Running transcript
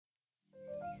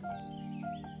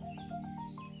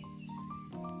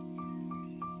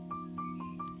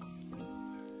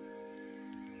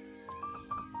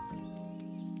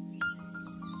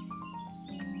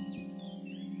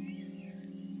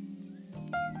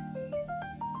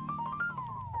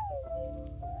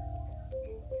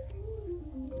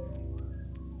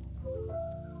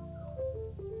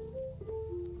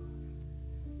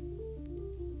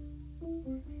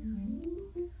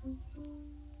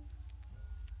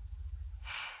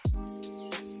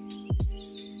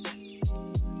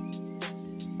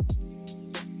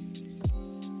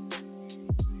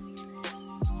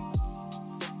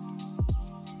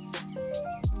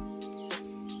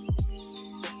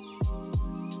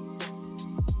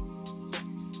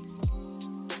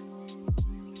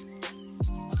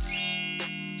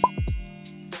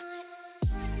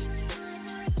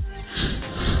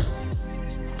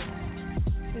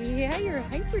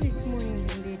this morning,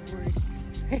 the lead word.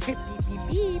 Beep, beep,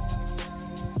 beep.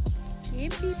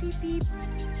 And beep, beep, beep.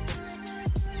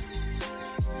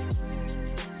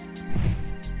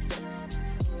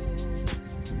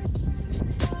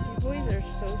 You boys are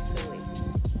so silly.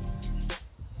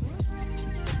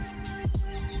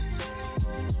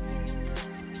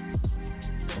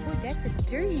 Oh, that's a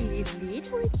dirty little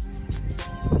lead word.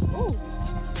 Oh.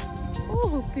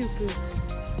 Oh, poo poo.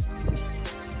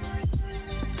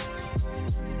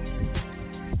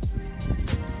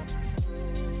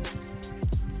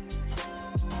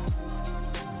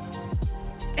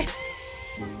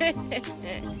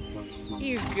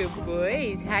 You good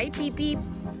boys. Hi, Peep Peep.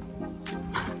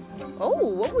 Oh,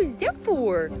 what was that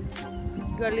for?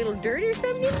 You got a little dirt or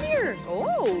something in there?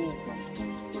 Oh.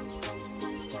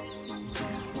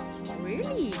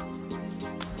 Really?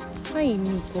 Hi,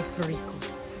 Miko Furico.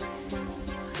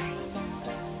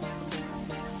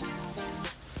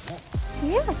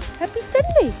 Yeah, happy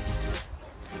Sunday.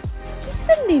 Happy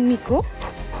Sunday, Miko.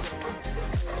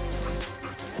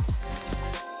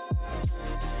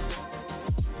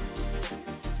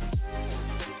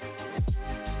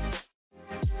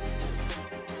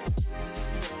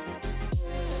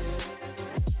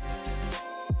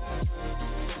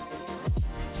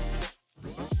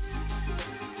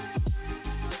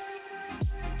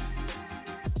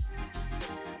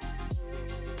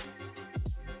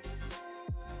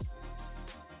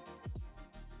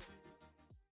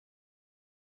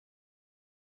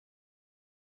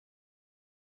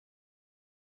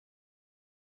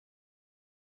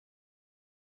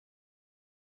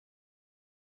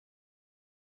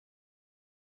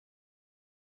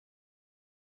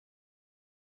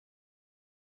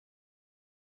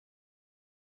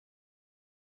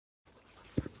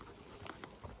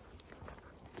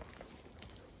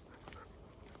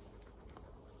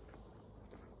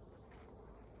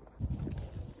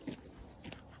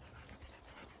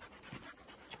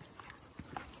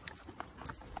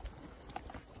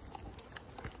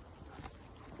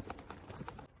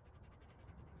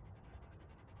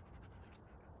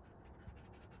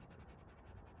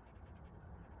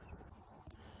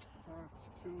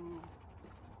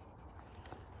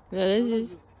 That is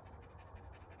his.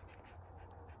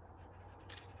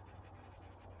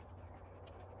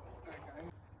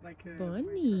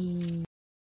 Bunny.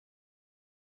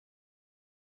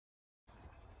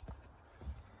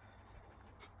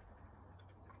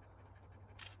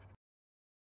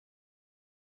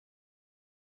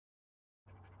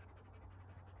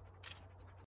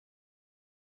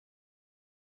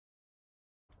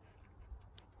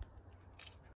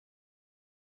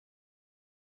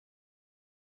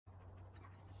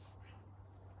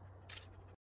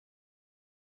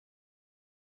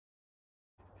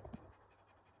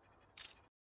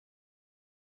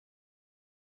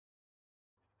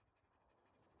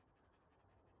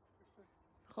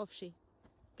 Hofshi.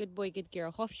 Good boy, good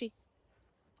girl. Hofshi.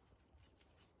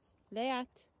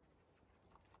 Leat.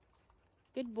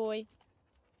 Good boy.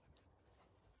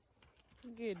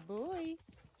 Good boy.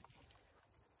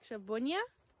 Shabunya.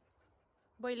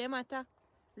 Boy, למטה.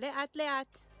 לאט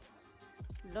לאט.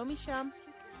 לא משם.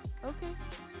 Okay.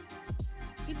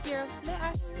 Good girl.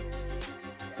 לאט.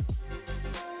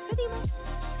 קדימה.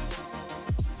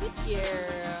 Good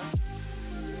girl.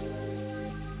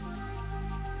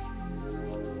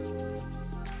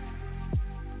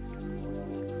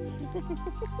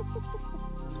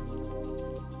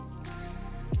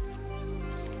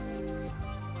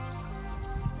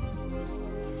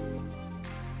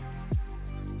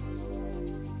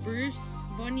 Bruce,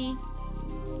 Bonnie.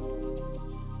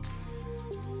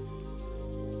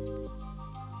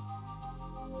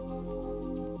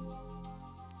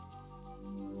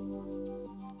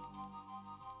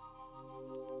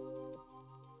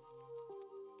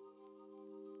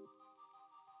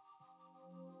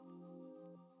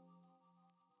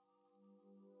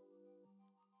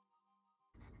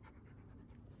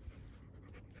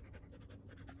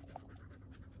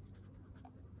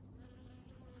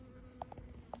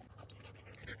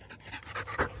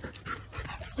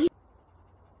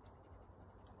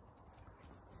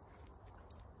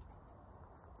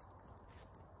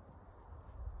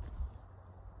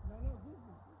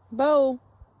 Bo.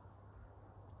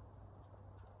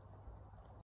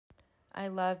 I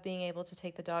love being able to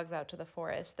take the dogs out to the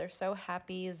forest. They're so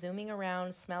happy, zooming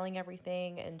around, smelling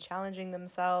everything, and challenging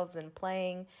themselves and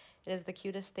playing. It is the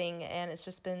cutest thing, and it's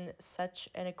just been such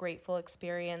a grateful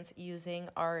experience using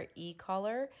our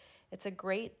e-collar. It's a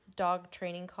great dog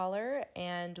training collar,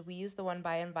 and we use the one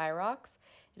by INVIROX.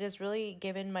 It has really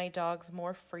given my dogs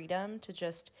more freedom to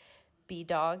just be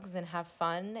dogs and have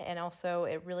fun, and also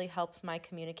it really helps my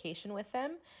communication with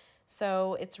them.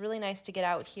 So it's really nice to get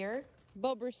out here.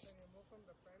 Bo, Bruce.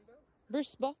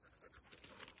 Bruce, bo.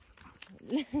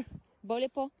 Bole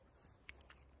po.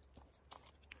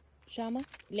 Shama.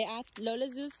 Leat. Lola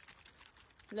Zeus.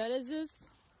 Lola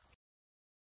Zeus.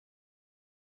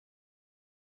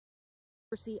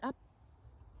 Brucey, up.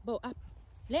 Bo, up.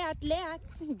 Leat,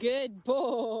 Leat. Good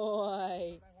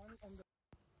boy.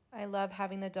 I love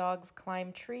having the dogs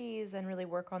climb trees and really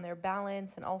work on their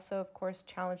balance, and also, of course,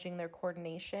 challenging their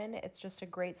coordination. It's just a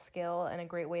great skill and a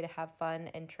great way to have fun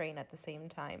and train at the same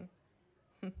time.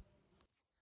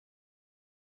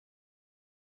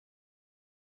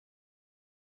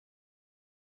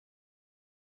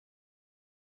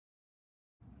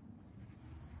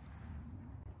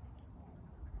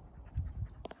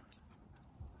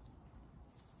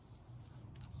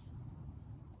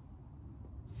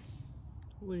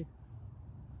 What?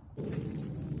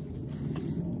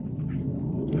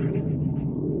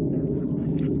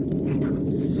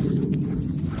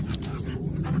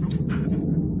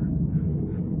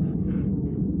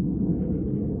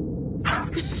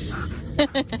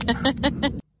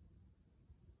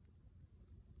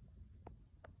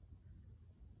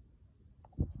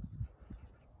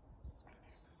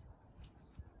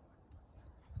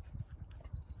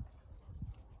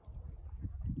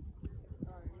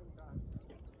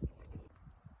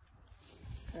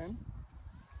 Okay.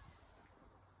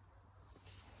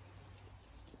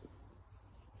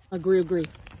 Agree.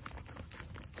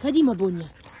 Kadima bunya.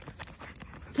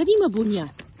 Kadima bunya.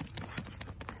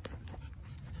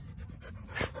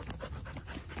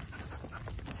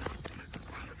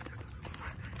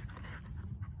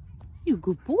 You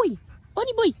good boy.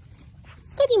 Bunny boy.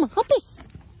 Kadima, hopis.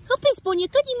 Hopis bunya,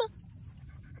 kadima.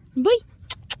 Boy.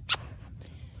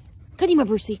 Kadima,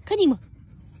 Brucey. Kadima.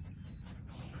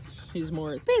 He's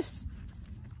more at this.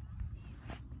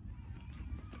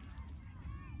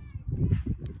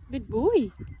 Good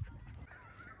boy.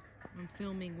 I'm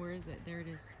filming. Where is it? There it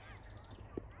is.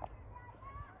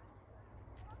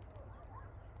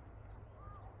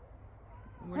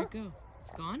 Where'd it go?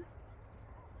 It's gone?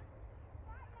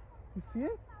 You see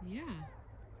it? Yeah.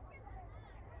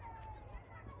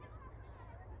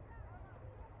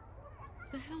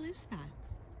 What the hell is that?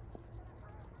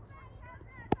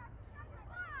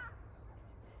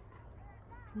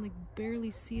 I can like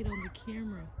barely see it on the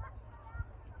camera.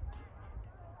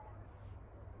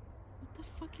 What the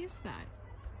fuck is that?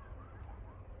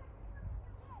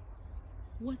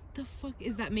 What the fuck?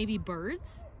 Is that maybe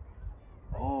birds?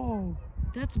 Oh.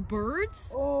 That's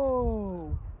birds?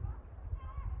 Oh.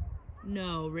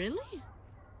 No, really?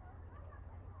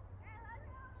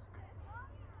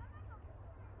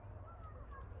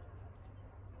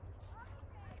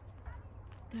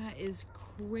 That is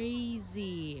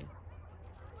crazy.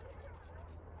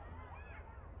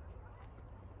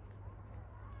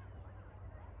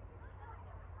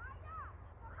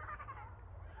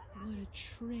 What a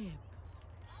trip.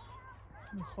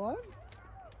 נכון?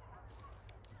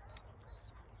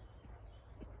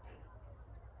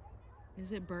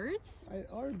 Is it birds?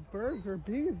 Or birds or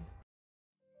bees.